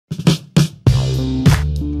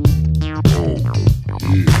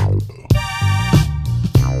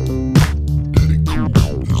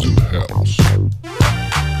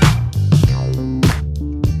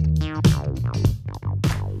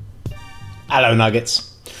Hello,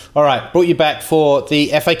 Nuggets. All right, brought you back for the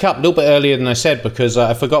FA Cup a little bit earlier than I said because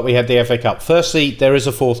I forgot we had the FA Cup. Firstly, there is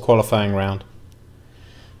a fourth qualifying round,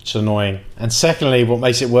 which is annoying. And secondly, what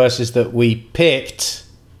makes it worse is that we picked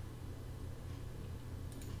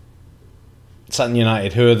Sutton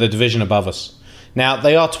United, who are the division above us. Now,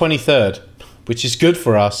 they are 23rd, which is good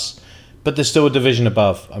for us, but they're still a division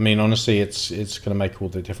above. I mean, honestly, it's going to make all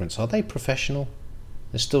the difference. Are they professional?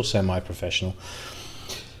 They're still semi-professional.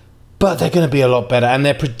 But they're going to be a lot better, and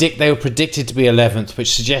they were predicted to be 11th,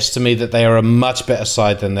 which suggests to me that they are a much better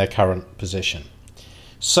side than their current position.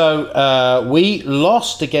 So we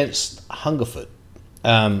lost against Hungerford,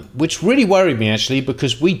 which really worried me, actually,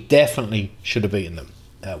 because we definitely should have beaten them.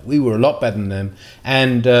 We were a lot better than them,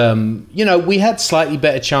 and you know, we had slightly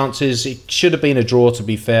better chances. It should have been a draw, to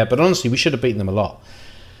be fair, but honestly, we should have beaten them a lot.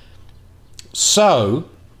 So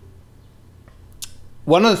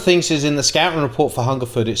one of the things is in the scouting report for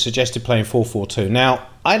Hungerford, it suggested playing 4-4-2. Now,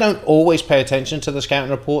 I don't always pay attention to the scouting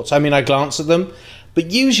reports. I mean, I glance at them, but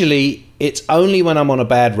usually it's only when I'm on a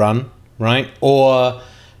bad run, right? Or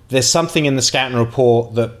there's something in the scouting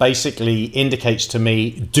report that basically indicates to me,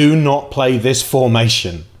 do not play this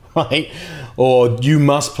formation, right? Or you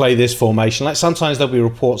must play this formation. Like sometimes there'll be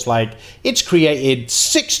reports like, it's created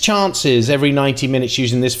 6 chances every 90 minutes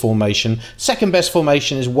using this formation. Second best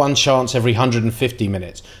formation is 1 chance every 150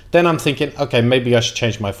 minutes. Then I'm thinking, okay, maybe I should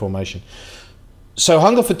change my formation. So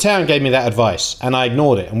Hungerford Town gave me that advice and I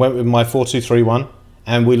ignored it and went with my 4-2-3-1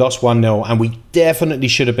 and we lost 1-0 and we definitely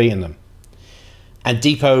should have beaten them. And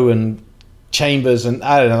Depot and Chambers and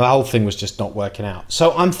I don't know, the whole thing was just not working out.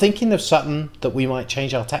 So I'm thinking of Sutton that we might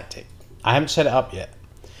change our tactic. I haven't set it up yet,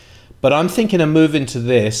 but I'm thinking of moving to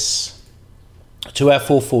this, to our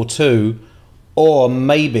 4-4-2, or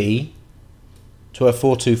maybe to a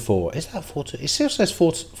 4-2-4. Is that 4-2? It still says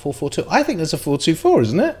 4-4-2. I think there's a 4-2-4,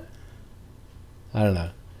 isn't it? I don't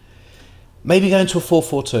know. Maybe going to a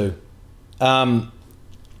 4-4-2.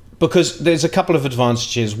 Because there's a couple of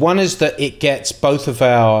advantages. One is that it gets both of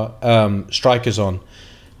our strikers on,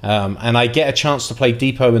 and I get a chance to play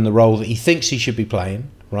Depot in the role that he thinks he should be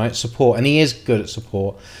playing. Right, support, and he is good at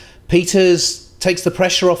support. Peters takes the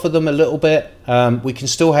pressure off of them a little bit. We can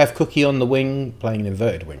still have Cookie on the wing, playing an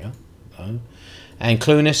inverted winger, and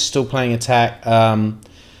Clunis still playing attack.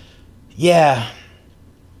 Yeah,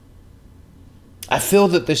 I feel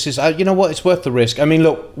that this is, you know what, it's worth the risk. I mean,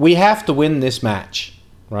 look, we have to win this match,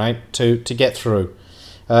 right, to get through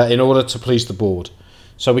in order to please the board.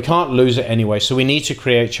 So we can't lose it anyway, so we need to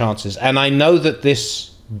create chances. And I know that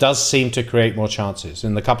this does seem to create more chances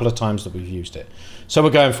in the couple of times that we've used it. So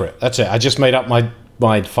we're going for it. That's it. I just made up my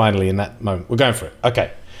mind finally in that moment. We're going for it.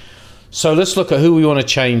 Okay. So let's look at who we want to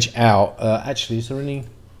change out. Actually, is there any...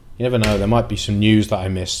 You never know. There might be some news that I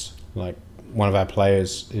missed. Like one of our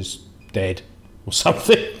players is dead or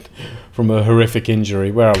something from a horrific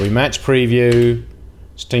injury. Where are we? Match preview.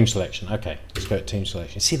 It's team selection. Okay. Let's go to team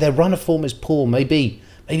selection. See, their run of form is poor. Maybe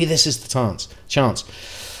this is the chance.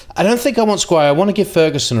 I don't think I want Squire. I want to give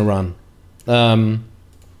Ferguson a run. And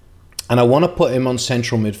I want to put him on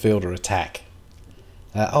central midfielder attack.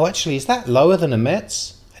 Oh, actually, is that lower than a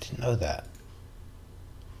Metz? I didn't know that.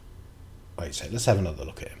 Wait a sec. Let's have another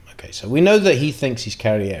look at him. Okay, so we know that he thinks he's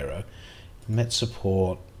Carriero. Metz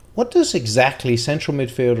support. What does exactly central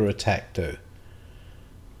midfielder attack do?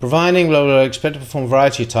 Providing blah, blah, blah, expected to perform a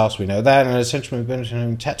variety of tasks, we know that, and essentially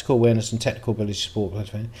tactical awareness and technical ability to support.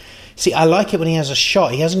 See, I like it when he has a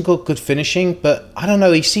shot. He hasn't got good finishing, but I don't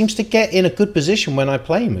know, he seems to get in a good position when I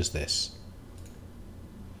play him as this.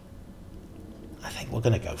 I think we're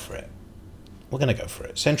going to go for it. We're going to go for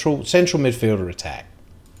it. Central midfielder attack.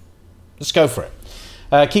 Let's go for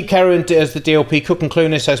it. Keep Carrion as the DLP, Cook and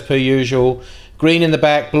Clunis as per usual. Green in the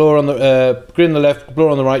back, Blore on the Green on the left, Blore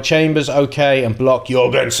on the right. Chambers, okay, and block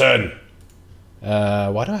Jorgensen.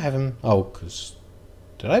 Why do I have him? Oh, because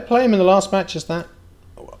did I play him in the last match as that?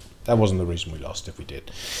 Oh, well, that wasn't the reason we lost. If we did,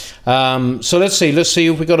 so let's see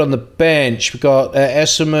what we got on the bench. We got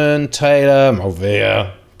Esserman, Taylor,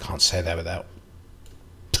 Movia. Can't say that without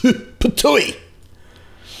Patui.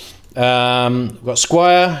 We've got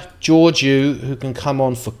Squire, Georgiou, who can come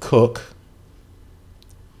on for Cook.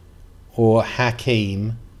 Or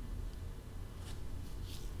Hakeem.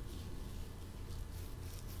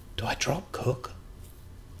 Do I drop Cook?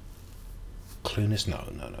 Clunis? No.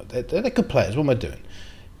 They're good players. What am I doing?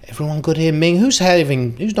 Everyone good here? Ming? Who's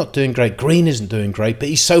not doing great? Green isn't doing great, but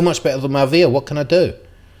he's so much better than Malvia. What can I do?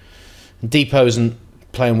 Depot isn't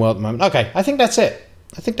playing well at the moment. Okay, I think that's it.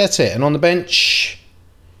 And on the bench,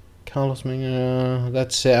 Carlos Ming,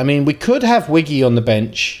 that's it. I mean, we could have Wiggy on the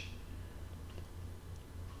bench.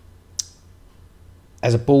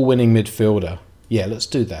 as a ball-winning midfielder. Yeah, let's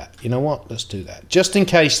do that. You know what? Let's do that. Just in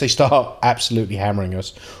case they start absolutely hammering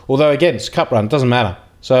us. Although, again, it's a cup run. Doesn't matter.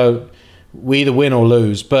 So we either win or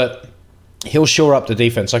lose. But he'll shore up the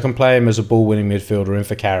defence. I can play him as a ball-winning midfielder in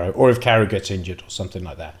for Caro. Or if Caro gets injured or something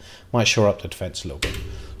like that. Might shore up the defence a little bit.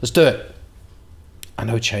 Let's do it. I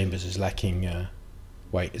know Chambers is lacking...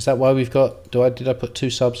 wait, is that why we've got... Did I put 2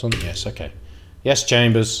 subs on? Yes, okay. Yes,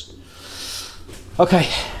 Chambers. Okay.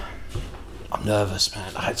 I'm nervous,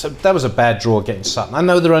 man. So that was a bad draw getting Sutton. I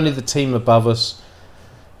know they're only the team above us.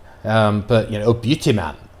 But, you know, oh, beauty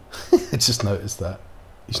man. I just noticed that.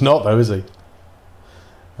 He's not, though, is he?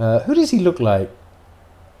 Who does he look like?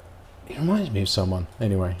 He reminds me of someone.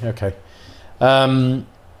 Anyway, okay.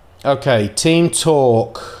 Okay, team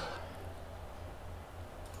talk.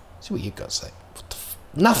 See what you've got to say. What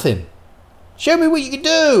the nothing. Show me what you can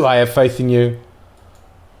do. I have faith in you.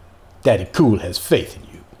 Daddy Cool has faith in you.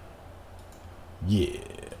 Yeah.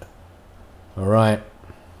 Alright.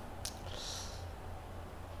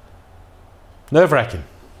 Nerve-wracking.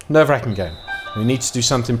 Nerve-wracking game. We need to do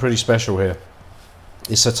something pretty special here.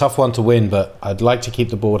 It's a tough one to win, but I'd like to keep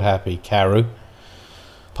the board happy. Carew.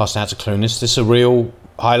 Passing out to Clunis. This is a real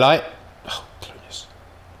highlight. Oh, Clunis.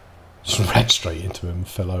 Just ran straight into him and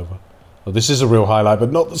fell over. Well, this is a real highlight,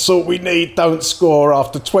 but not the sort we need. Don't score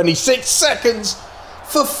after 26 seconds.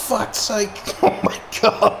 For fuck's sake. Oh my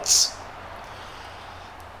God.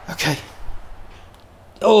 Okay.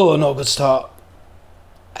 Oh, not a good start.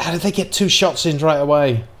 How did they get 2 shots in right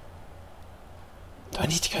away? Do I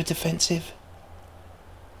need to go defensive?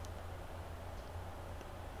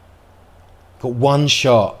 Got 1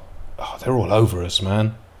 shot. Oh, they're all over us,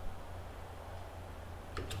 man.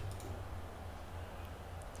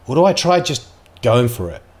 Or do I try just going for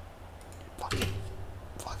it? Fuck it.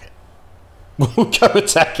 Fuck it. We'll go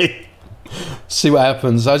attacking. See what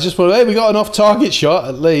happens. I just want, hey, we got an off-target shot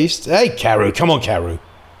at least. Hey, Carew, come on, Carew.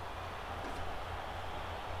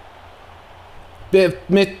 Bit of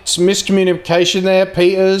miscommunication there,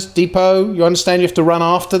 Peters, Depot. You understand you have to run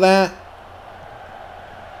after that?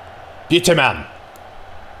 Beauty man.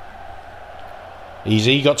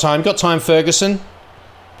 Easy, got time, Ferguson.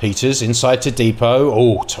 Peters, inside to Depot.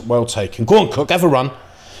 Oh, well taken. Go on, Cook, have a run.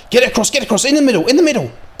 Get it across, in the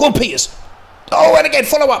middle. Go on, Peters. Oh, and again,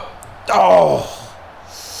 follow up. Oh.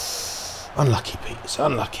 Unlucky, Peters,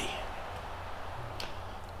 unlucky.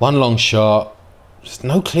 1 long shot. There's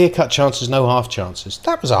no clear-cut chances, no half chances.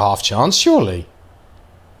 That was a half chance, surely.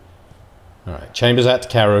 Alright, Chambers out to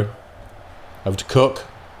Carew. Over to Cook.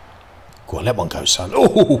 Go on, let one go, son.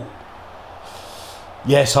 Oh!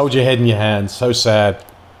 Yes, hold your head in your hands. So sad.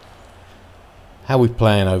 How are we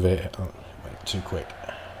playing over here? Oh, wait, too quick.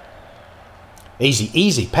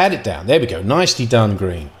 Easy. Pad it down. There we go. Nicely done,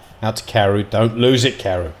 Green. Out to Carew. Don't lose it,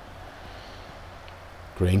 Carew.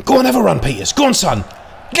 Green. Go on, have a run, Peters. Go on, son.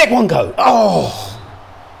 Let one go. Oh!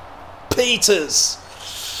 Peters.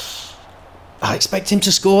 I expect him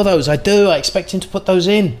to score those. I do. I expect him to put those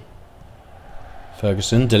in.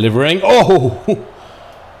 Ferguson delivering. Oh!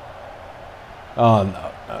 Oh,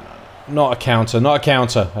 no. Not a counter.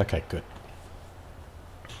 Okay, good.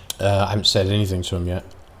 I haven't said anything to him yet.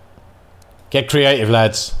 Get creative,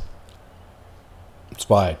 lads.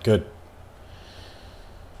 Inspired. Good.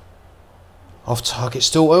 Off target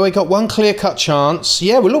still. Oh, we got 1 clear-cut chance.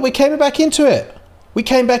 Yeah, well, look, we came back into it.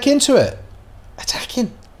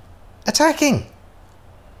 Attacking.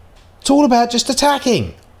 It's all about just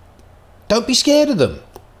attacking. Don't be scared of them.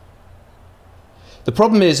 The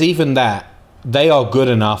problem is, even that, they are good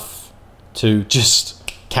enough to just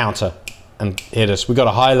counter and hit us. We got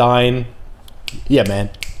a high line. Yeah, man.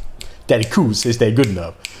 Daddy Cool says they're good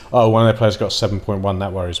enough. Oh, one of their players got 7.1.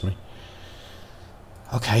 That worries me.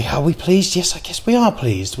 Okay, are we pleased? Yes, I guess we are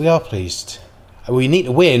pleased. We need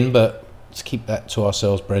to win, but let's keep that to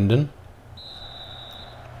ourselves, Brendan.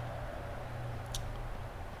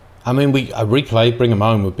 I mean, a replay, bring them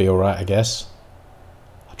home would be alright, I guess.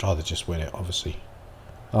 I'd rather just win it, obviously.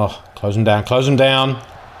 Oh, close them down. Come on,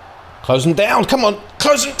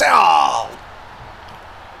 close them down!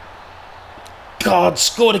 God,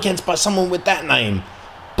 scored against by someone with that name.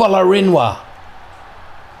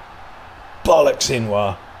 Bollocks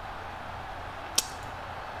Inwa.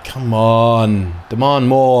 Come on. Demand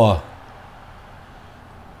more.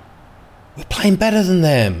 We're playing better than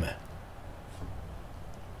them.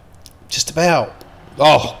 Just about.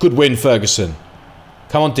 Oh, good win, Ferguson.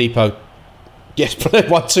 Come on, Depot. Yes, play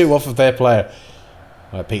 1-2 off of their player.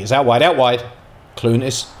 All right, Peters, out wide.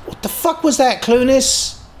 Clunis. What the fuck was that,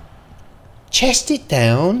 Clunis? Chest it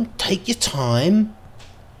down. Take your time.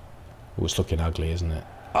 Oh, it's looking ugly, isn't it?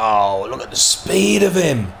 Oh, look at the speed of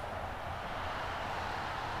him.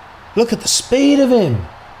 Look at the speed of him.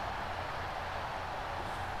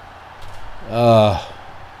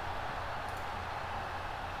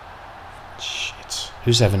 Shit.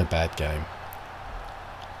 Who's having a bad game?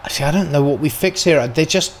 Actually, I don't know what we fix here. They're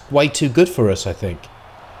just way too good for us, I think.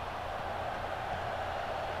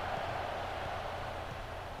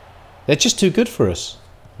 They're just too good for us.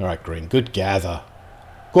 Alright, Green. Good gather.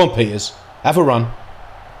 Go on, Peters. Have a run.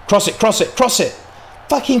 Cross it, cross it, cross it!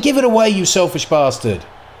 Fucking give it away, you selfish bastard!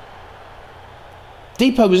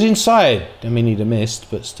 Depot was inside. I mean, he'd have missed,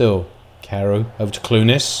 but still. Caro, over to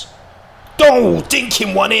Clunis. Oh,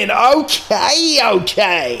 dinking one in. Okay,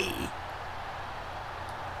 okay.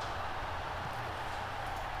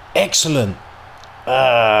 Excellent. I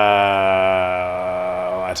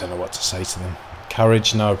don't know what to say to them.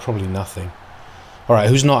 Courage? No, probably nothing. Alright,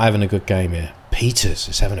 who's not having a good game here? Peters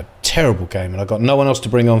is having a terrible game, and I've got no one else to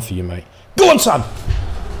bring on for you, mate. Go on, son!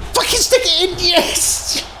 Fucking stick it in!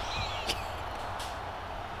 Yes!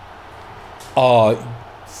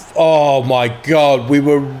 Oh my God, we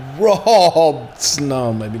were robbed.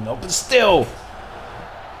 No, maybe not, but still.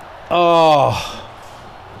 Oh,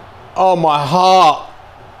 my heart.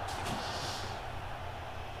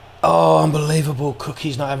 Oh, unbelievable.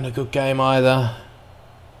 Cookie's not having a good game either.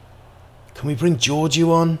 Can we bring Georgiou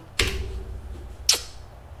on?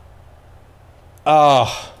 What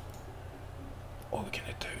are we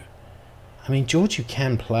gonna do? I mean, Georgiou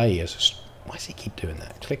can play as a... Why does he keep doing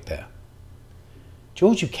that? Click there.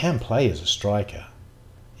 Georgiou can play as a striker.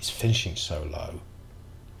 He's finishing so low.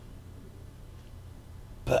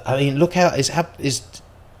 But, I mean, look how...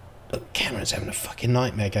 Look, Cameron's having a fucking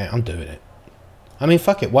nightmare game. I'm doing it. I mean,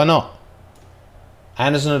 fuck it. Why not?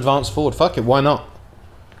 And as an advanced forward, fuck it. Why not?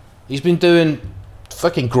 He's been doing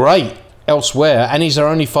fucking great elsewhere, and he's our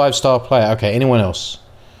only 5-star player. Okay, anyone else?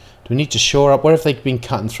 Do we need to shore up? Where have they been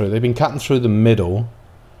cutting through? They've been cutting through the middle,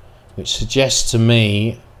 which suggests to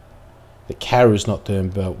me that Caru's not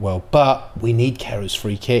doing well, but we need Caru's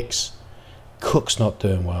free kicks. Cook's not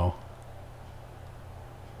doing well.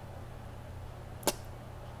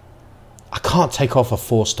 I can't take off a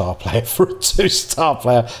 4-star player for a 2-star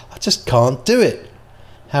player. I just can't do it.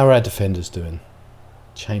 How are our defenders doing?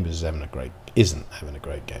 Chambers is isn't having a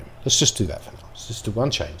great game. Let's just do that for now. Let's just do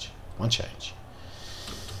one change. One change.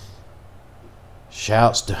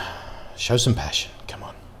 Shouts. Show some passion. Come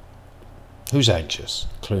on. Who's anxious?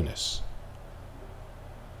 Clunis.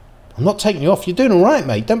 I'm not taking you off. You're doing all right,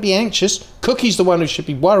 mate. Don't be anxious. Cookie's the one who should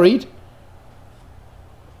be worried.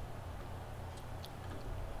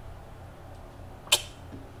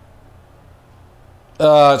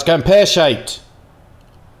 It's going pear-shaped.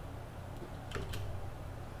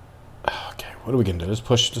 Okay, what are we going to do? Let's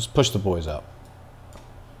push the boys up.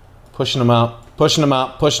 Pushing them up, pushing them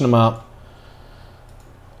up, pushing them up.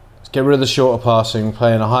 Let's get rid of the shorter passing,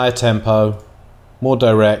 playing a higher tempo, more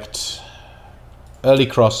direct, early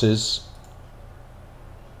crosses,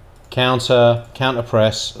 counter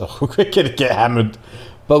press. Oh, we're going to get hammered,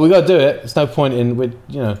 but we got to do it. There's no point in,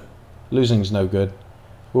 losing's no good.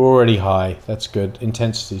 We're already high. That's good.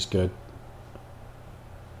 Intensity's good.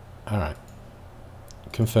 All right.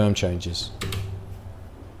 Confirm changes.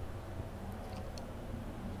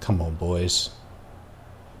 Come on, boys.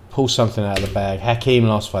 Pull something out of the bag. Hakeem,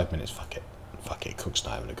 last 5 minutes. Fuck it. Fuck it. Cook's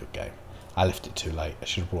not having a good game. I left it too late. I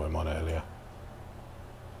should have brought him on earlier.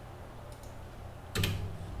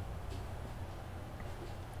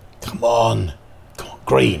 Come on. Come on,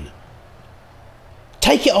 Green.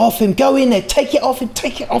 Take it off him. Go in there. Take it off him.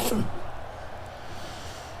 Take it off him.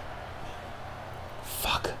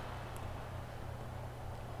 Fuck.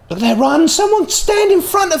 Look at that run. Someone stand in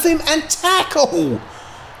front of him and tackle.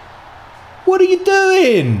 What are you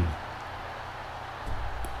doing?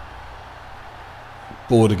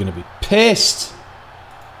 Board are going to be pissed.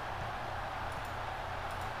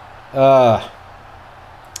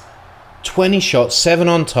 20 shots, 7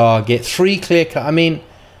 on target, 3 clear cut. I mean,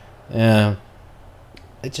 yeah.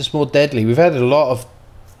 It's just more deadly. We've had a lot of...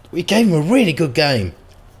 We gave him a really good game.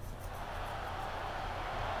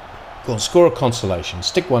 Go on, score a consolation.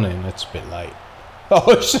 Stick one in. That's a bit late.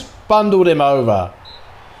 Oh, it's just bundled him over.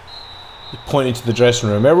 He's pointing to the dressing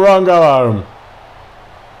room. Everyone go home.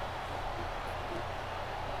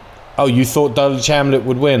 Oh, you thought Dulwich Hamlet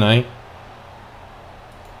would win, eh?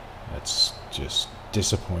 That's just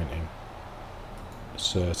disappointing.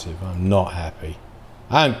 Assertive. I'm not happy.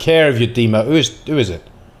 I don't care if you're demo. Who is it?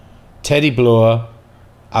 Teddy Bloor.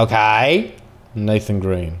 Okay. Nathan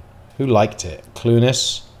Green. Who liked it?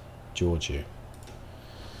 Clunis. Georgiou.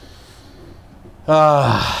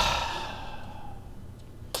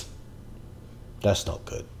 That's not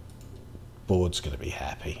good. Board's going to be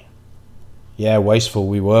happy. Yeah, wasteful.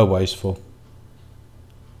 We were wasteful.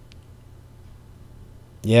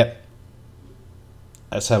 Yep.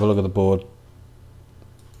 Let's have a look at the board.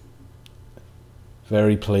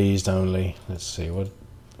 Very pleased only. Let's see how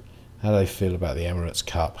do they feel about the Emirates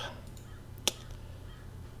Cup.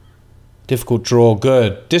 Difficult draw,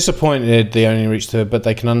 good. Disappointed they only reached third, but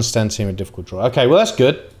they can understand seeing a difficult draw. Okay, well that's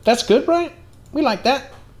good. That's good, right? We like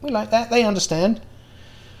that. We like that. They understand.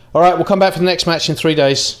 All right, we'll come back for the next match in 3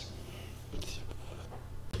 days.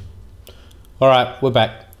 All right, we're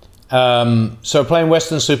back. So playing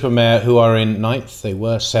Weston-super-Mare, who are in 9th. They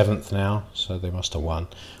were 7th now, so they must have won.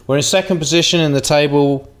 We're in 2nd position in the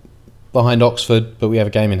table behind Oxford, but we have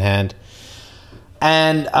a game in hand.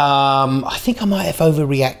 And I think I might have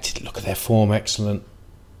overreacted. Look at their form, excellent.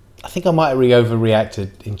 I think I might have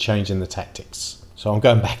overreacted in changing the tactics. So I'm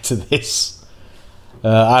going back to this.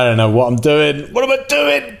 I don't know what I'm doing. What am I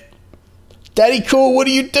doing? Daddy Cool, what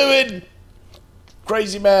are you doing?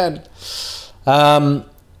 Crazy man.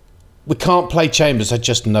 We can't play Chambers. I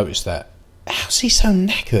just noticed that. How's he so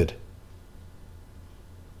knackered?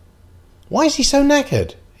 Why is he so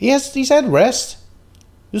knackered? He's had rest.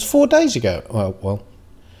 It was 4 days ago. Well, we're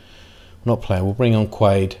not playing. We'll bring on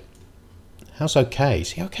Quaid. How's okay?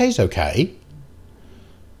 Is he okay? He's okay.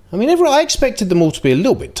 I mean, I expected them all to be a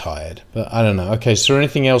little bit tired, but I don't know. Okay, so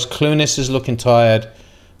anything else? Clunis is looking tired.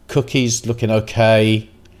 Cookie's looking okay.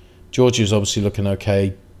 Georgie's obviously looking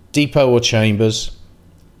okay. Depot or Chambers?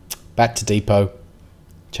 Back to Depot.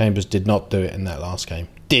 Chambers did not do it in that last game.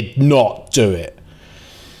 Did not do it.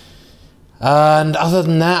 And other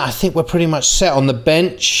than that, I think we're pretty much set on the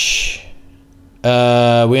bench. We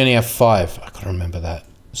only have 5. I gotta remember that.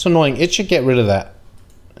 It's annoying. It should get rid of that.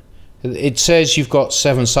 It says you've got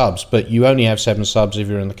 7 subs, but you only have 7 subs if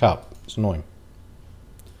you're in the cup. It's annoying.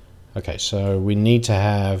 Okay, so we need to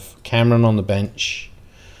have Cameron on the bench.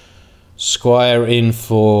 Squire in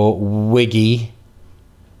for Wiggy.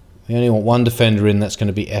 We only want 1 defender in. That's going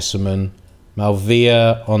to be Esserman.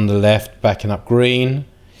 Malvia on the left, backing up Green.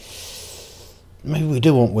 Maybe we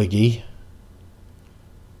do want Wiggy.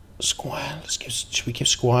 Squire. Should we give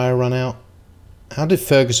Squire a run out? How did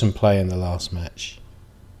Ferguson play in the last match?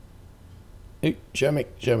 Jeremy,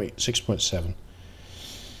 6.7.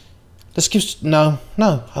 Let's give... No.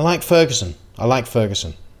 I like Ferguson. I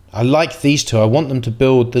like these two. I want them to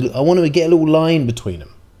build... I want them to get a little line between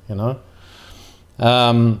them, you know?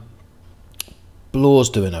 Blaw's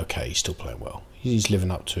doing okay. He's still playing well. He's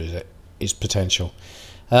living up to his potential.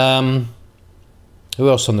 Who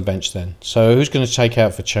else on the bench then? So who's going to take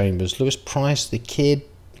out for Chambers? Lewis Price, the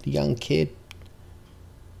young kid?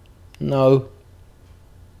 No.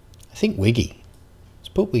 I think Wiggy. Let's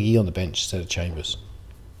put Wiggy on the bench instead of Chambers.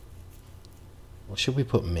 Or should we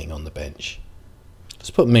put Ming on the bench? Let's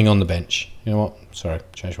put Ming on the bench. You know what? Sorry,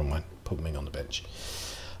 changed my mind. Put Ming on the bench.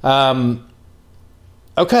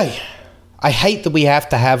 Okay. I hate that we have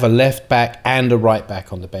to have a left back and a right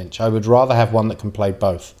back on the bench. I would rather have one that can play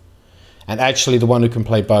both. And actually the one who can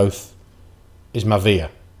play both is Mavia.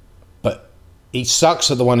 But he sucks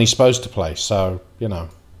at the one he's supposed to play. So, you know,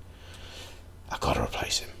 I've got to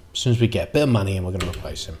replace him. As soon as we get a bit of money in, we're going to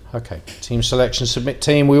replace him. Okay, team selection, submit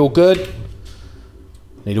team. We all good?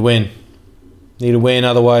 Need a win. Need a win,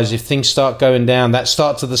 otherwise if things start going down, that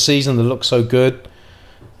start to the season that looks so good.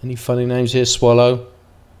 Any funny names here? Swallow.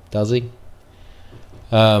 Does he?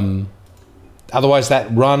 Otherwise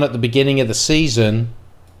that run at the beginning of the season,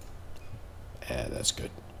 yeah, that's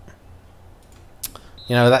good.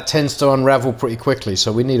 You know, that tends to unravel pretty quickly,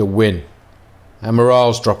 so we need a win. And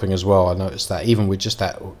morale's dropping as well, I noticed that, even with just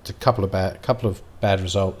that, a couple of bad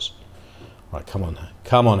results. Right, come on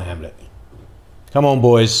Hamlet. Come on,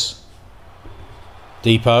 boys.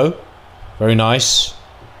 Depot, very nice.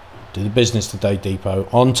 Do the business today, Depot.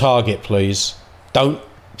 On target, please. Don't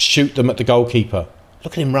shoot them at the goalkeeper.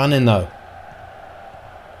 Look at him running, though.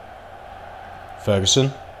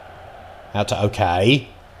 Ferguson. Out to OK.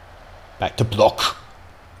 Back to Block.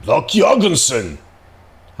 Block Jorgensen.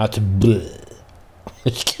 Out to Bleh.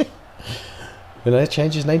 Will they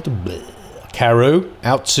change his name to Bleh? Carew.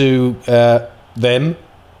 Out to them.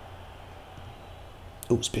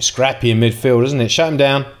 Oh, it's a bit scrappy in midfield, isn't it? Shut him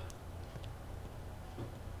down.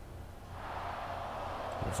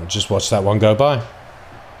 Just watch that one go by.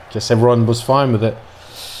 Guess everyone was fine with it.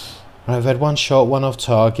 Right, I've had one shot, one off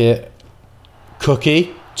target.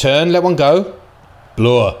 Cookie. Turn, let one go.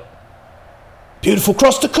 Blower. Beautiful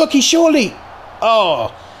cross to Cookie, surely.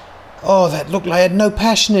 Oh, that looked like it had no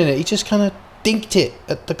passion in it. He just kind of dinked it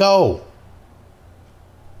at the goal.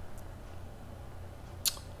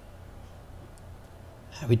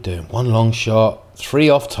 we doing? One long shot, 3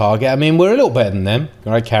 off target. I mean, we're a little better than them.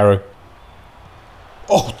 All right, Caro.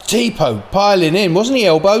 Oh, Depot piling in. Wasn't he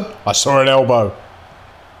elbowed? I saw an elbow.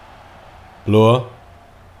 Bloor.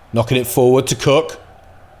 Knocking it forward to Cook.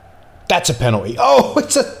 That's a penalty. Oh,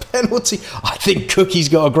 it's a penalty. I think Cookie's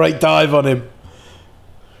got a great dive on him.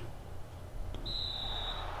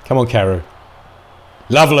 Come on, Carew.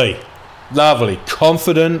 Lovely. Lovely.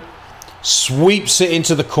 Confident. Sweeps it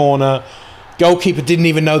into the corner. Goalkeeper didn't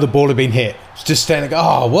even know the ball had been hit. It's just standing there.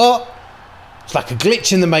 Oh, what? It's like a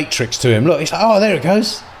glitch in the matrix to him. Look, he's like, oh, there it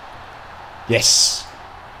goes. Yes.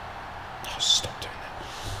 Oh, stop doing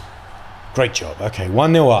that. Great job. Okay,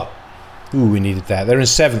 1-0 up. Ooh, we needed that. They're in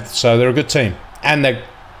 7th, so they're a good team. And they're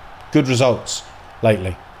good results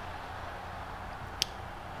lately.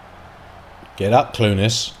 Get up,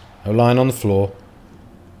 Clunis. No line on the floor.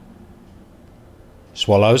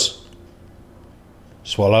 Swallows.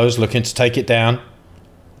 Swallows looking to take it down.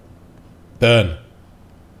 Burn.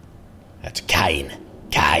 That's Kane.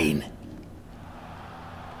 Kane.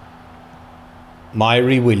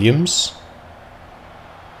 Myrie Williams.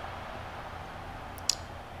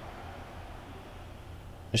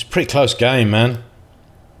 It's a pretty close game, man.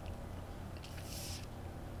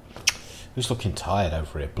 Who's looking tired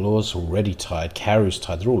over here? Bloor's already tired. Carew's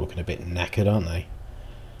tired. They're all looking a bit knackered, aren't they?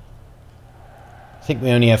 I think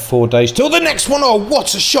we only have 4 days till the next one. Oh,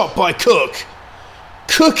 what a shot by Cook.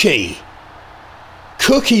 Cookie.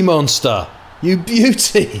 Cookie monster. You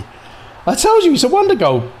beauty. I told you he's a wonder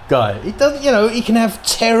goal guy. He doesn't, you know, he can have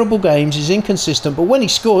terrible games. He's inconsistent, but when he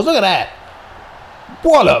scores, look at that.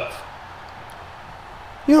 Wallop.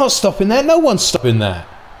 You're not stopping that. No one's stopping that.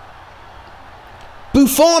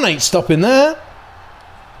 Buffon ain't stopping that.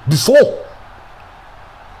 Buffon.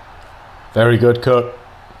 Very good, Cook.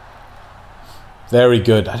 Very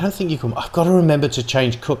good. I don't think you can. I've got to remember to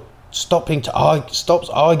change Cook. Stops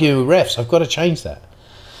arguing with refs. I've got to change that.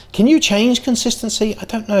 Can you change consistency? I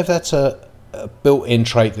don't know if that's a built-in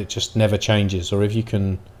trait that just never changes, or if you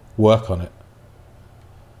can work on it.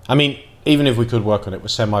 I mean, even if we could work on it, we're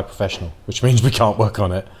semi-professional, which means we can't work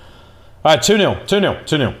on it. All right, 2-0, 2-0,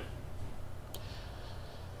 2-0.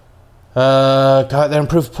 Go out there and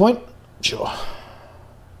prove a point? Sure.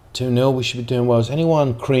 2-0, we should be doing well. Is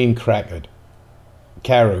anyone cream crackered?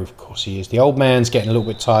 Carew, of course he is. The old man's getting a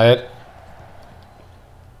little bit tired.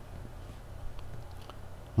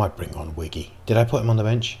 Might bring on Wiggy. Did I put him on the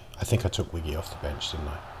bench? I think I took Wiggy off the bench, didn't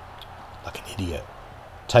I? Like an idiot.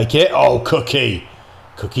 Take it. Oh, Cookie.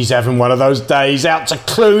 Cookie's having one of those days. Out to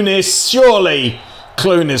Clunis. Surely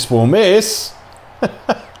Clunis will miss.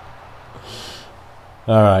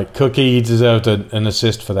 All right, Cookie deserved an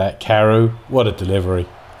assist for that. Carew, what a delivery.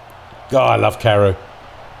 God, I love Carew.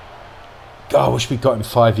 God, I wish we got him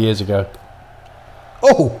 5 years ago.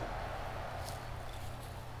 Oh!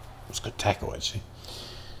 That's a good tackle, actually.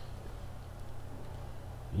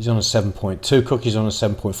 He's on a 7.2. Cookie's on a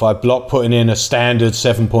 7.5. Block putting in a standard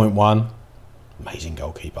 7.1. Amazing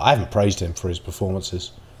goalkeeper. I haven't praised him for his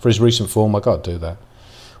performances. For his recent form, I got to do that.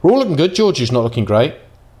 We're all looking good. Georgie's not looking great.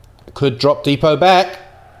 Could drop Depot back.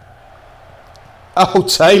 Oh,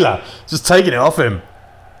 Taylor. Just taking it off him.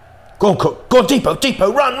 Go on, Cook. Go on, Depot.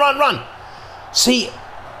 Depot. Run, run, run. See,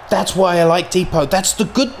 that's why I like Depot. That's the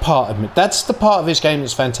good part of it. That's the part of his game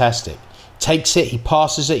that's fantastic. Takes it. He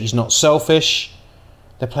passes it. He's not selfish.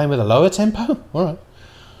 They're playing with a lower tempo? All right.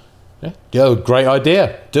 Yeah. Yo, great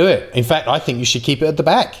idea. Do it. In fact, I think you should keep it at the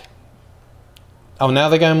back. Oh, now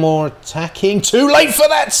they're going more attacking. Too late for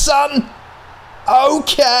that, son.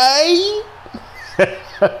 Okay.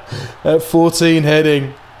 At 14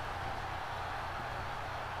 heading.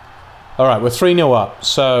 All right, we're 3-0 up.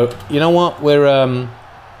 So, you know what? We're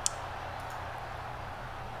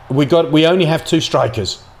we only have 2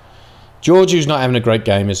 strikers. Georgiou's not having a great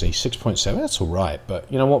game, is he? 6.7. That's all right.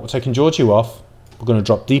 But you know what? We're taking Georgiou off. We're going to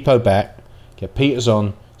drop Depot back. Get Peters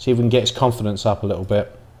on. See if we can get his confidence up a little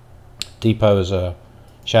bit. Depot as a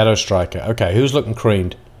shadow striker. Okay, who's looking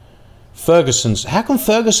creamed? Ferguson's. How can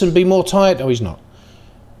Ferguson be more tired? Oh, he's not.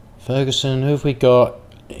 Ferguson. Who have we got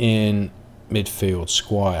in midfield?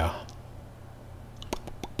 Squire.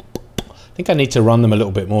 I think I need to run them a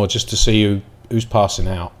little bit more just to see who's passing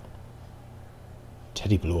out.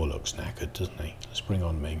 Teddy Bloor looks knackered, doesn't he? Let's bring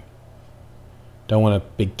on Ming. Don't want a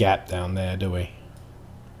big gap down there, do we?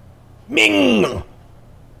 Ming!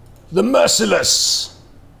 The Merciless!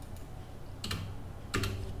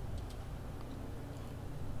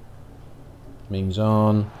 Ming's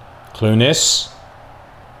on. Clunis.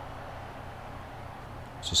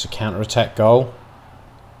 Is this a counter-attack goal?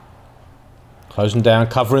 Closing down,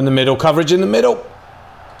 cover in the middle, coverage in the middle.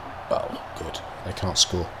 Oh, good. They can't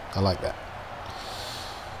score. I like that.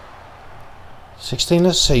 16,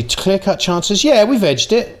 let's see. Clear-cut chances. Yeah, we've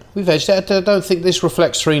edged it. we've edged it. I don't think this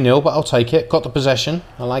reflects 3-0, but I'll take it. Got the possession.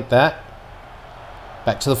 I like that.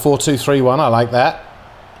 Back to the 4-2-3-1. I like that.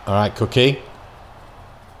 All right, Cookie.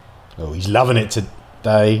 Oh, he's loving it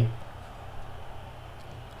today.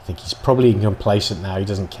 I think he's probably complacent now. He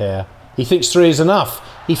doesn't care. He thinks 3 is enough.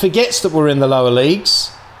 He forgets that we're in the lower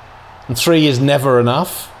leagues. And 3 is never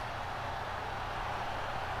enough.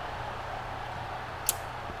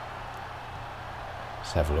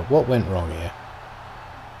 Let's have a look. What went wrong here?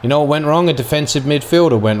 You know what went wrong? A defensive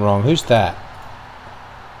midfielder went wrong. Who's that?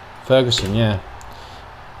 Ferguson, yeah.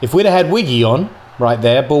 If we'd have had Wiggy on, right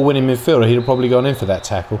there, ball-winning midfielder, he'd have probably gone in for that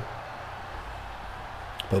tackle.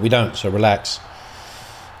 But we don't, so relax.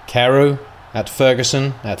 Carew, out to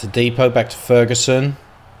Ferguson, out to Depot, back to Ferguson.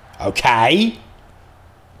 Okay.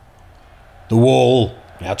 The wall.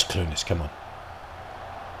 Out to Clunis, come on.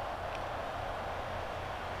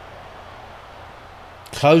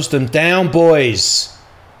 Close them down, boys.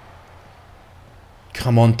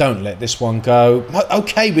 Come on, don't let this one go.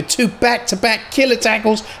 Okay, with 2 back-to-back killer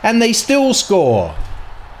tackles and they still score.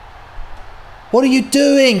 What are you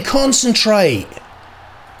doing? Concentrate.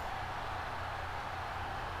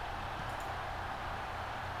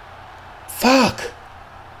 Fuck.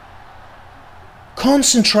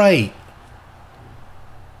 Concentrate.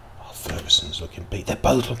 Oh, Ferguson's looking beat. They're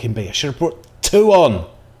both looking beat. I should have brought 2 on.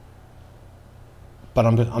 But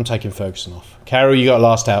I'm taking Ferguson off. Carew, you got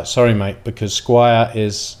last out. Sorry, mate, because Squire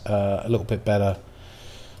is a little bit better.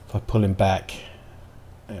 If I pull him back.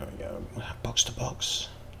 There we go. Box to box.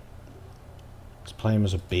 Let's play him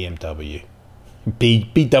as a BMW.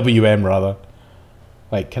 BWM, rather.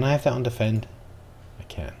 Wait, can I have that on defend? I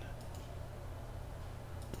can.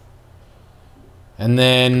 And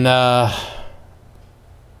then...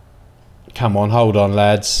 come on, hold on,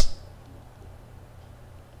 lads.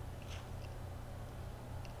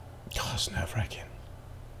 God, it's nerve-wracking.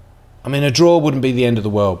 I mean, a draw wouldn't be the end of the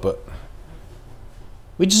world, but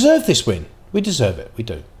we deserve this win. We deserve it. We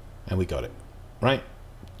do. And we got it. Right?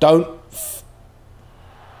 Don't...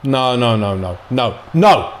 No.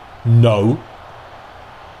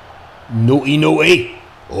 Naughty.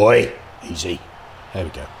 Oi. Easy. There we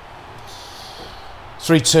go.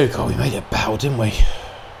 3-2. God, we made it battle, didn't we?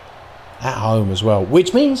 At home as well.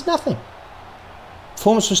 Which means nothing.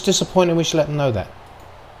 Performance was disappointing. We should let them know that.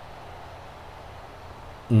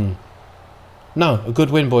 No, a good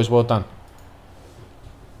win, boys. Well done.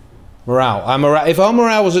 Morale. If our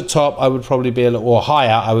morale was at top, I would probably be a little, or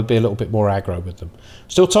higher, I would be a little bit more aggro with them.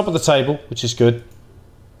 Still top of the table, which is good.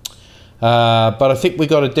 But I think we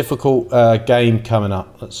got a difficult game coming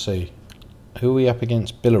up. Let's see. Who are we up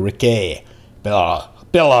against? Billericay.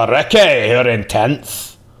 Billericay, who are in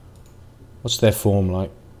 10th. What's their form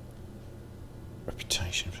like?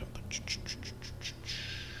 Reputation.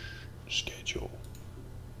 Schedule.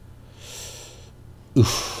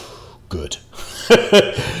 Oof, good.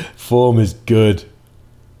 Form is good.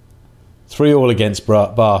 3-3 against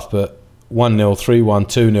Bath, but 1-0, 3-1,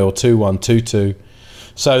 2-0, 2-1, 2-2.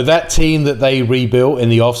 So that team that they rebuilt in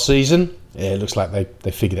the off-season, yeah, it looks like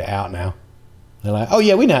they figured it out now. They're like, oh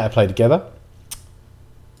yeah, we know how to play together.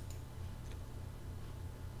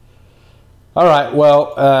 All right,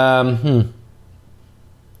 well,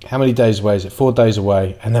 how many days away is it? 4 days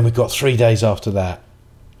away. And then we've got 3 days after that.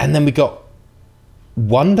 And then we got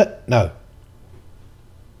one day. No.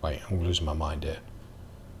 Wait, I'm losing my mind here.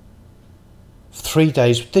 3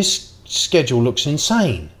 days. This schedule looks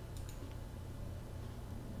insane.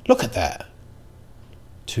 Look at that.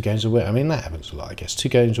 2 games a week. I mean, that happens a lot, I guess. 2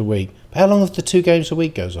 games a week. But how long have the 2 games a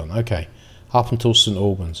week goes on? Okay. Up until St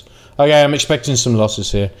Albans. Okay, I'm expecting some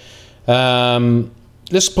losses here.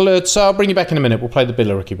 Let's play. So I'll bring you back in a minute. We'll play the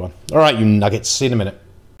Billericay one. All right, you nuggets. See you in a minute.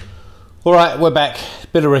 All right, we're back.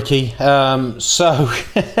 Billericay.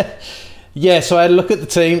 Yeah, so I had a look at the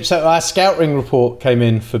team. So our scouting report came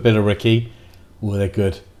in for Billericay. Oh, they're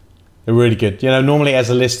good. They're really good. You know, normally it has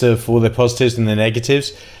a list of all their positives and their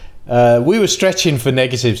negatives. We were stretching for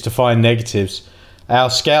negatives to find negatives. Our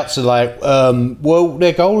scouts are like, well,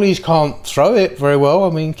 their goalies can't throw it very well. I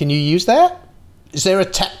mean, can you use that? Is there a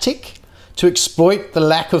tactic to exploit the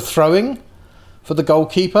lack of throwing for the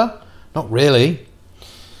goalkeeper? Not really.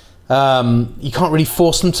 You can't really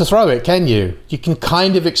force them to throw it, can you? You can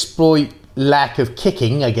kind of exploit lack of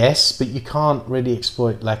kicking, I guess, but you can't really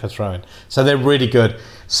exploit lack of throwing. So they're really good.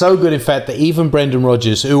 So good, in fact, that even Brendan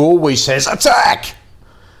Rodgers, who always says, attack!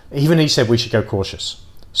 Even he said we should go cautious.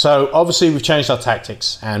 So obviously we've changed our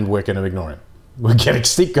tactics and we're going to ignore him. We're getting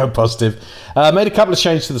Steve go positive. Made a couple of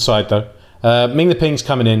changes to the side, though. Ming the Ping's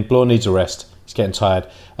coming in. Blore needs a rest. He's getting tired.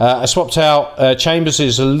 I swapped out. Chambers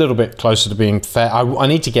is a little bit closer to being fair. I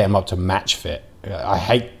need to get him up to match fit. I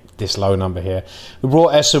hate this low number here. We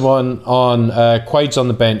brought Esu on Quaid's on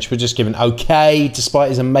the bench. We're just giving okay, despite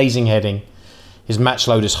his amazing heading. His match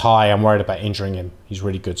load is high. I'm worried about injuring him. He's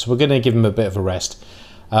really good. So we're going to give him a bit of a rest.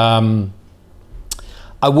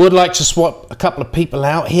 I would like to swap a couple of people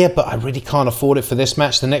out here, but I really can't afford it for this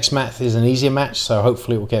match. The next match is an easier match, so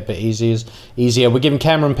hopefully it will get a bit easier. We're giving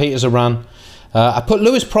Cameron Peters a run. I put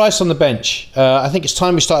Lewis Price on the bench. I think it's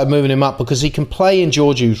time we started moving him up because he can play in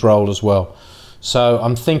Georgiou's role as well. So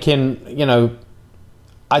I'm thinking, you know,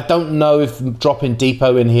 I don't know if dropping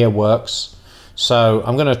Depot in here works. So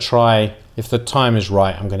I'm going to try, if the time is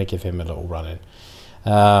right, I'm going to give him a little run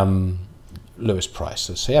in. Lewis Price,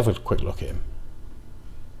 let's see, have a quick look at him.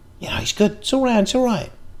 You know, he's good. It's all right. It's all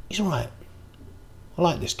right. He's all right. I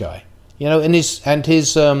like this guy. You know, and his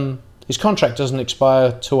contract doesn't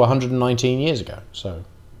expire till 119 years ago. So,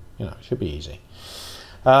 you know, it should be easy.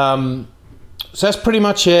 So that's pretty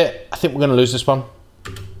much it. I think we're going to lose this one.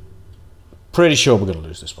 Pretty sure we're going to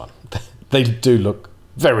lose this one. They do look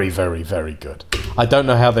very, very, very good. I don't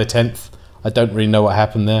know how they're 10th. I don't really know what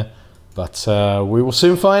happened there. But we will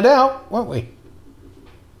soon find out, won't we?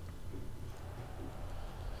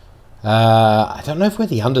 I don't know if we're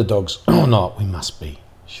the underdogs or not. We must be,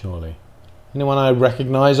 surely. Anyone I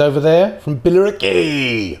recognise over there from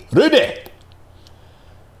Billericay? Rudy!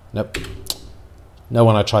 Nope. No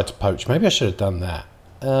one I tried to poach. Maybe I should have done that.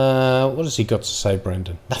 What has he got to say,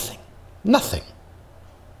 Brendan? Nothing. Nothing.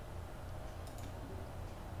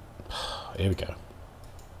 Here we go.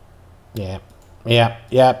 Yeah.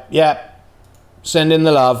 Send in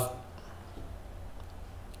the love.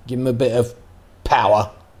 Give him a bit of power.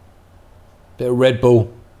 Bit of Red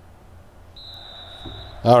Bull.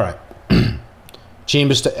 All right.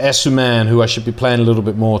 Chambers to Esuman, who I should be playing a little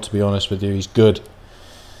bit more, to be honest with you. He's good.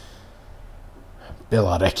 Bill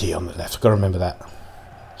Arecki on the left. I've got to remember that.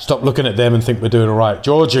 Stop looking at them and think we're doing all right.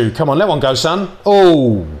 Georgiou, come on, let one go, son.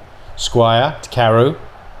 Oh, Squire to Carew.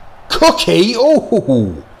 Cookie.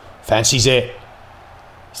 Oh, fancies it.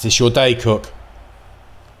 Is this your day, Cook?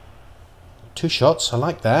 2 shots. I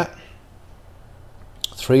like that.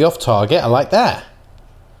 3 off target. I like that.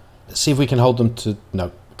 Let's see if we can hold them to...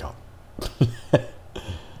 No, we can't.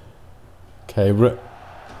 Okay.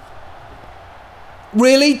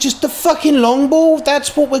 Really? Just the fucking long ball?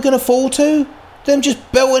 That's what we're going to fall to? Them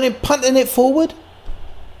just belting it, punting it forward?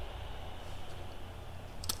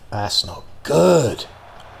 That's not good.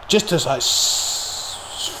 Just as I...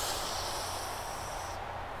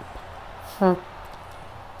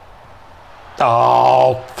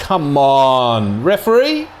 Oh, come on.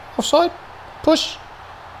 Referee? Offside? Push?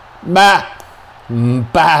 Bah.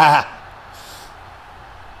 Bah.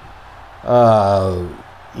 Oh,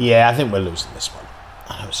 yeah, I think we're losing this one.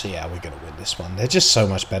 I don't see how we're going to win this one. They're just so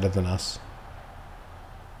much better than us.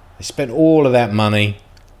 They spent all of that money.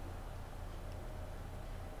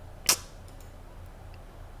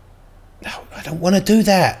 No, I don't want to do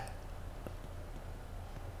that.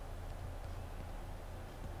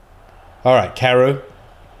 All right, Carew.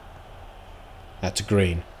 That's a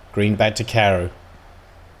Green. Green back to Carew.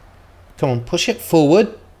 Come on, push it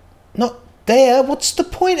forward. Not there. What's the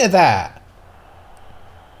point of that?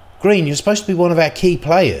 Green, you're supposed to be one of our key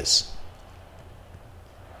players.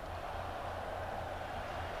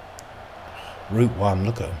 Route 1,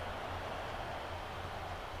 look at him.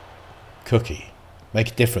 Cookie.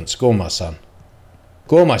 Make a difference. Go on, my son.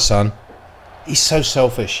 Go on, my son. He's so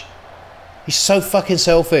selfish. He's so fucking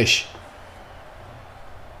selfish.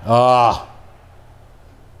 Ah.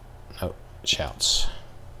 No, shouts.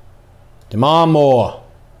 Demand more.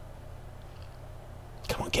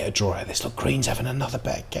 Come on, get a draw out of this. Look, Green's having another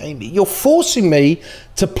bad game. You're forcing me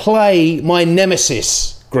to play my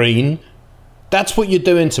nemesis, Green. That's what you're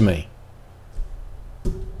doing to me.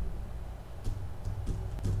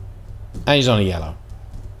 And he's on a yellow.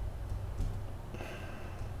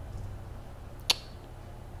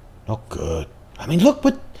 Not good. I mean, look,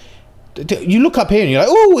 but you look up here and you're like,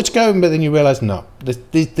 oh, it's going, but then you realise, no,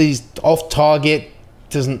 these off target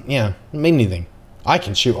doesn't, mean anything. I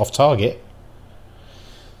can shoot off target.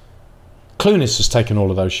 Clunis has taken all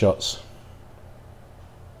of those shots.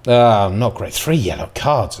 Not great. 3 yellow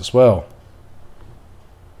cards as well.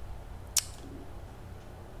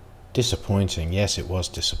 Disappointing. Yes, it was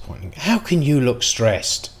disappointing. How can you look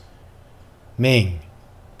stressed? Ming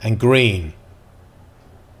and Green.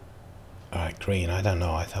 Alright, Green, I don't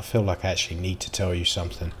know. I feel like I actually need to tell you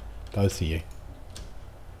something. Both of you.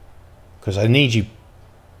 Because I need you.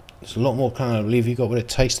 There's a lot more kind of believe you got what it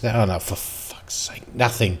takes to that. Oh no, for fuck's sake.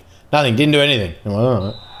 Nothing. Nothing. Didn't do anything.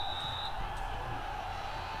 Right.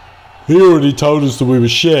 He already told us that we were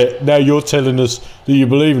shit. Now you're telling us that you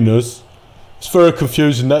believe in us. It's very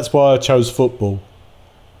confusing. That's why I chose football.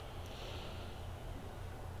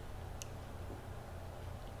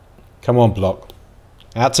 Come on, block.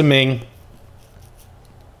 Out to Ming.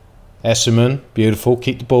 Esserman, beautiful.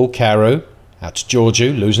 Keep the ball. Carew. Out to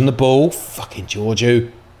Georgiou. Losing the ball. Fucking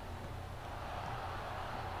Georgiou.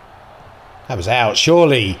 That was out,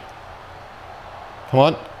 surely. Come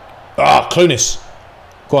on. Ah, oh, Clunis.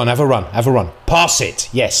 Go on, have a run. Have a run. Pass it.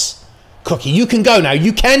 Yes. Cookie, you can go now.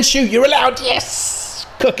 You can shoot. You're allowed. Yes.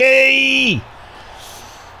 Cookie.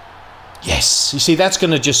 Yes. You see, that's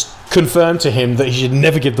going to just confirm to him that he should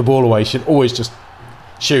never give the ball away. He should always just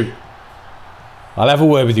shoot. I'll have a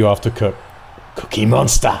word with you after Cook. Cookie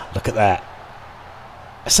monster. Look at that.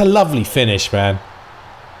 That's a lovely finish, man.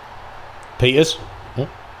 Peters. Oh,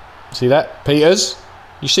 see that? Peters.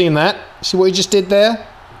 You seen that? See what he just did there?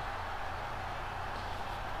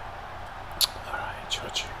 Alright,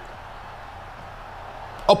 Georgiou.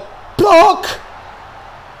 Oh, block!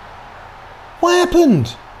 What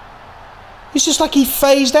happened? It's just like he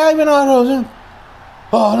phased out. Even I don't know.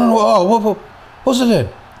 Oh, I don't know. Oh, what was it then?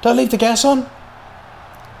 Don't leave the gas on?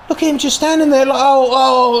 Look at him just standing there like,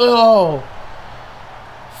 oh.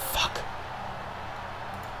 Fuck.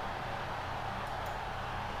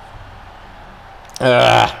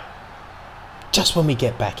 Just when we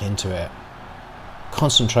get back into it.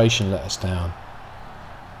 Concentration let us down.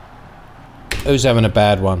 Who's having a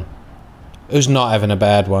bad one? Who's not having a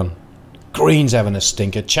bad one? Green's having a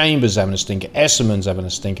stinker. Chambers having a stinker. Esserman's having a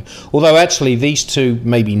stinker. Although actually these two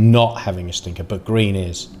maybe not having a stinker, but Green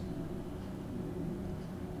is.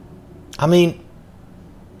 I mean,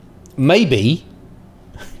 maybe,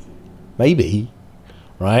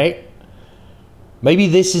 right? Maybe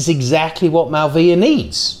this is exactly what Malvia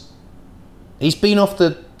needs. He's been on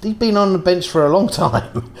the bench for a long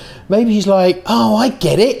time. Maybe he's like, oh, I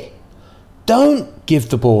get it. Don't give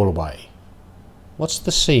the ball away. What's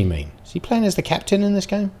the C mean? Is he playing as the captain in this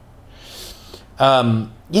game?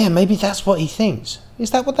 Yeah, maybe that's what he thinks.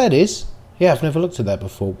 Is that what that is? Yeah, I've never looked at that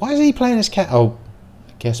before. Why is he playing as cap? Oh,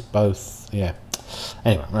 I guess both. Yeah.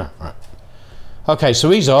 Anyway, right. Okay,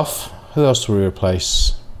 so he's off. Who else do we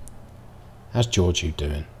replace? How's Georgiou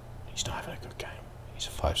doing? He's not having a good game. He's a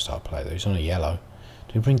 5-star player, though. He's on a yellow.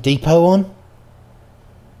 Do we bring Depot on? Do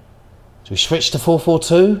we switch to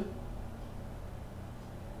 4-4-2?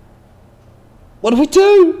 What do we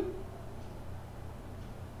do?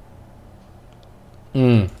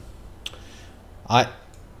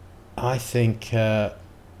 I think...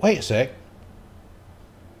 wait a sec.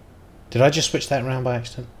 Did I just switch that around by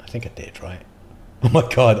accident? I think I did, right? Oh my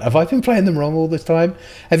God, have I been playing them wrong all this time?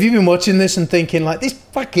 Have you been watching this and thinking, like, this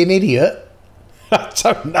fucking idiot? I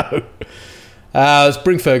don't know. Let's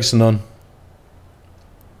bring Ferguson on.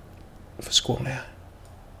 For Squall now.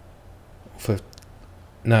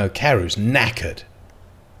 No, Carew's knackered.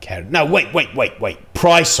 No, wait.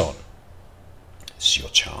 Price on. This is your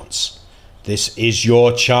chance. This is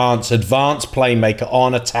your chance. Advanced playmaker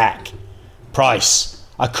on attack. Price.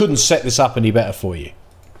 I couldn't set this up any better for you.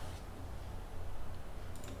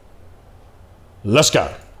 Let's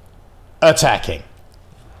go. Attacking.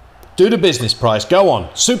 Do the business, Price. Go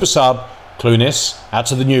on. Super sub. Clunis. Out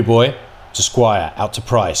to the new boy. To Squire. Out to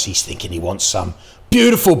Price. He's thinking he wants some.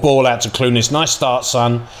 Beautiful ball out to Clunis. Nice start,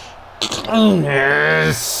 son.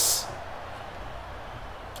 Clunis.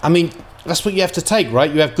 I mean, that's what you have to take, right?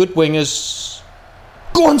 You have good wingers.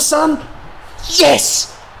 Go on, son.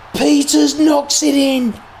 Yes. Peters knocks it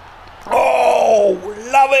in. Oh,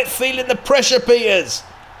 love it. Feeling the pressure, Peters.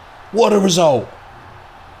 What a result.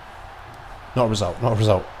 Not a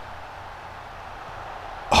result.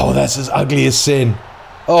 Oh, that's as ugly as sin.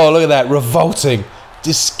 Oh, look at that. Revolting.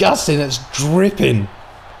 Disgusting. It's dripping.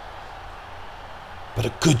 But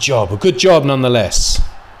a good job nonetheless.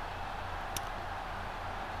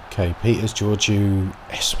 Okay, Peters, Georgiou,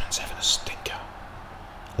 Esserman's having a stinker.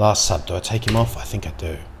 Last sub, do I take him off? I think I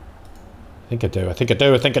do. I think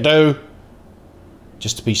I do.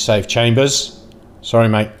 Just to be safe. Chambers. Sorry,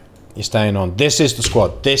 mate. You're staying on. This is the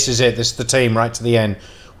squad. This is it. This is the team right to the end.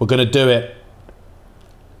 We're going to do it.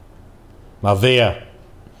 Malvia.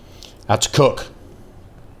 Out to Cook.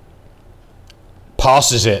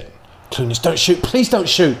 Passes it. Clunis, don't shoot. Please don't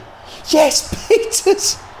shoot. Yes,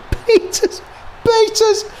 Peters.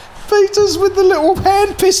 Peters with the little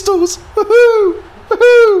hand pistols. Woohoo!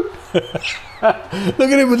 Woohoo!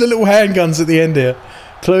 Look at him with the little handguns at the end here.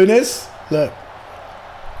 Clunis, look.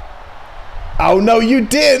 Oh, no, you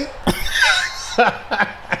didn't.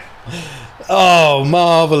 Oh,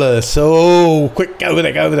 marvellous. Oh, quick, go over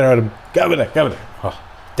there, Adam. Go over there. Oh,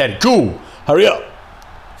 Daddy, cool. Hurry up.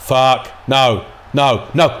 Fuck. No.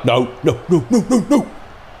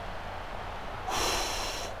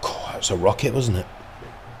 was a rocket, wasn't it?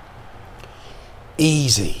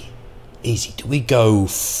 Easy. Easy. Do we go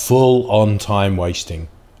full on time wasting?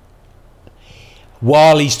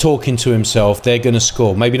 While he's talking to himself, they're going to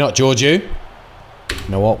score. Maybe not Georgiou. You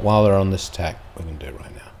know what? While they're on this attack, we're going to do it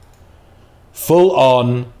right now. Full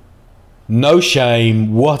on, no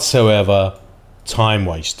shame whatsoever, time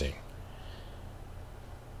wasting.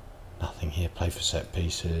 Nothing here. Play for set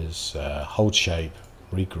pieces. Hold shape.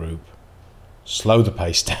 Regroup. Slow the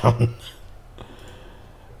pace down.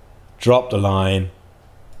 Drop the line.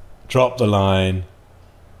 Drop the line.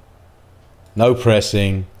 No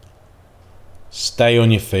pressing. Stay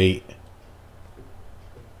on your feet.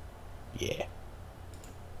 Yeah.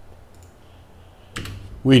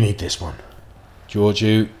 We need this one.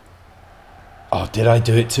 Georgiou. Oh, did I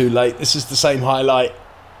do it too late? This is the same highlight.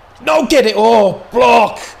 No, get it! Oh,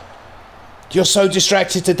 block! You're so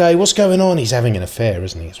distracted today. What's going on? He's having an affair,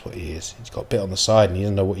 isn't he? That's what he is. He's got a bit on the side and he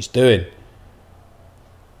doesn't know what he's doing.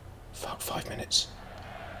 Fuck, 5 minutes.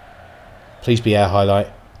 Please be our highlight.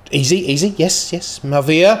 Easy, easy. Yes, yes.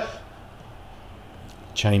 Malvia.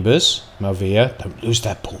 Chambers. Malvia. Don't lose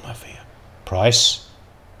that ball, Malvia. Price.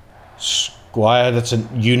 Squire. That's a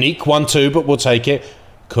unique 1-2, but we'll take it.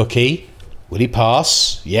 Cookie. Will he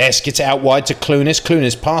pass? Yes. Gets it out wide to Clunis.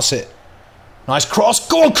 Clunis, pass it. Nice cross.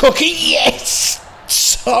 Go on, Cookie. Yes.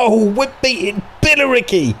 So, we're beating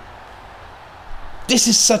Billericay. This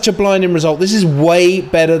is such a blinding result. This is way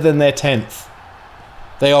better than their 10th.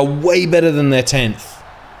 They are way better than their 10th.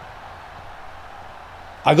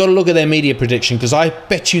 I got to look at their media prediction because I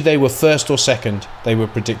bet you they were first or second. They were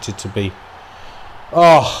predicted to be.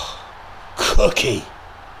 Oh, Cookie.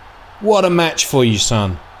 What a match for you,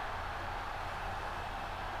 son.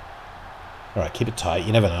 All right, keep it tight.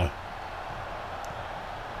 You never know.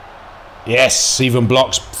 Yes, even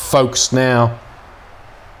blocks focused now.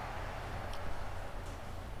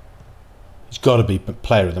 He's got to be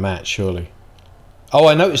player of the match, surely. Oh,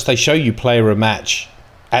 I noticed they show you player of match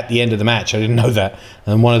at the end of the match. I didn't know that.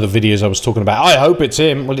 And one of the videos I was talking about, I hope it's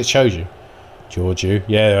him. Well, it shows you. Georgiou.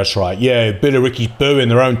 Yeah, that's right. Yeah, Billericay's booing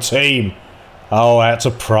their own team. Oh, that's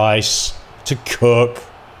a Price. To Cook.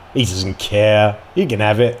 He doesn't care. You can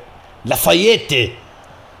have it. Lafayette.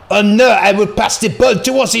 Oh no, I will pass the ball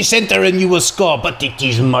towards the center and you will score. But it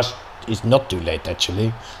is much. It's not too late,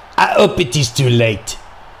 actually. I hope it is too late.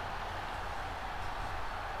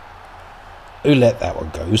 Who let that one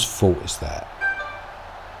go? Whose fault is that?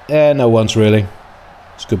 Yeah, no one's really.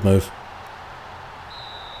 It's a good move.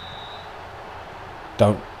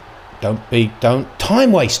 Don't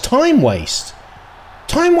time waste, time waste.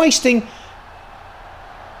 Time wasting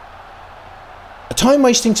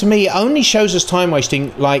to me only shows us time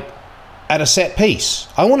wasting like at a set piece.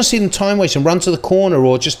 I want to see them time waste and run to the corner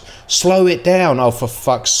or just slow it down. Oh, for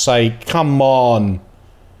fuck's sake, come on.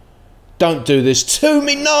 Don't do this to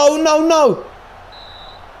me. No, no, no.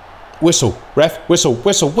 Whistle, ref, whistle,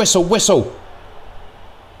 whistle, whistle, whistle.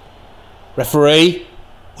 Referee,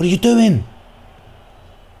 what are you doing?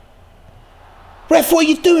 Ref, what are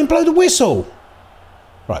you doing? Blow the whistle.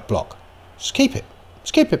 Right, block. Just keep it.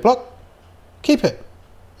 Just keep it, block. Keep it.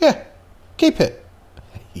 Yeah, keep it.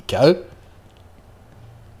 There you go.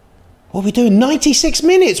 What are we doing? 96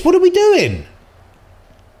 minutes. What are we doing?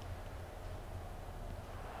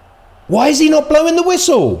 Why is he not blowing the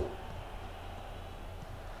whistle?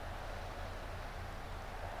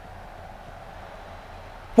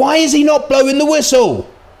 Why is he not blowing the whistle?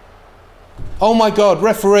 Oh my God,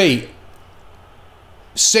 referee.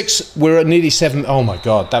 6, we're at nearly 7. Oh my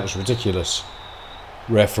God, that was ridiculous.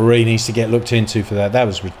 Referee needs to get looked into for that. That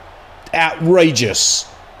was outrageous.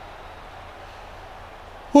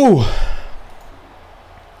 Whew.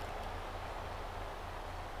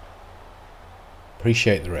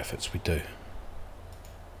 Appreciate their efforts, we do.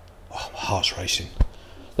 Oh, my heart's racing.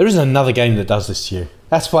 There isn't another game that does this to you.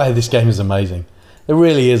 That's why this game is amazing. It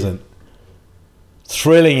really isn't.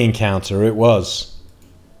 Thrilling encounter, it was.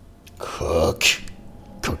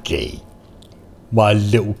 Cookie. My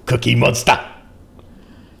little cookie monster.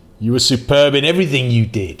 You were superb in everything you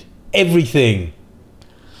did. Everything.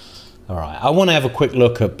 Alright, I want to have a quick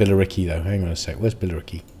look at Billericay though. Hang on a sec. Where's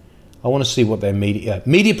Billericay? I want to see what their media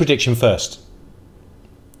prediction first.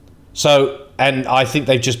 So, and I think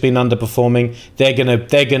they've just been underperforming. They're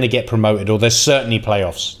gonna get promoted, or there's certainly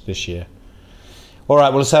playoffs this year. All right,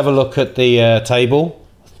 well, let's have a look at the table.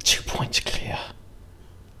 2 points clear.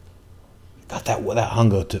 God, that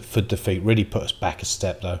hunger for defeat really put us back a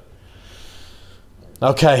step, though.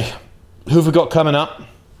 Okay, who have we got coming up?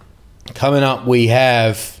 Coming up, we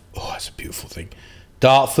have... Oh, that's a beautiful thing.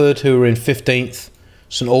 Dartford, who are in 15th.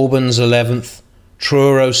 St Albans, 11th.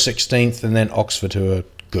 Truro, 16th. And then Oxford, who are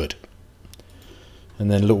good. And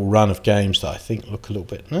then a little run of games that I think look a little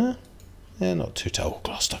bit, yeah, not too tough. Oh,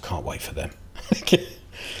 Gloucester, I can't wait for them.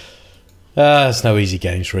 There's no easy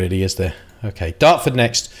games really, is there? Okay, Dartford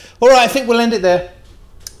next. All right, I think we'll end it there.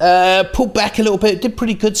 Pulled back a little bit, did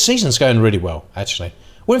pretty good. Season's going really well, actually.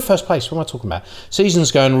 We're in first place, what am I talking about?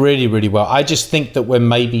 Season's going really, really well. I just think that we're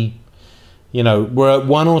maybe, you know, we're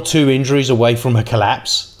 1 or 2 injuries away from a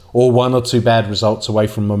collapse, or 1 or 2 bad results away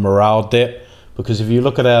from a morale dip. Because if you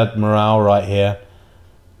look at our morale right here,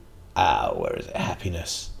 where is it?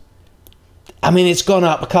 Happiness. I mean, it's gone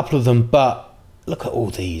up a couple of them, but look at all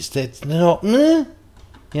these. They're not, you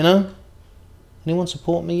know? Anyone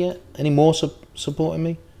support me yet? Any more supporting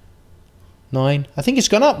me? 9. I think it's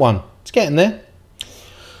gone up 1. It's getting there.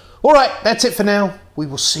 All right, that's it for now. We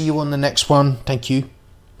will see you on the next one. Thank you.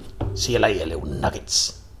 See you later, little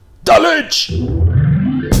nuggets. Dulwich!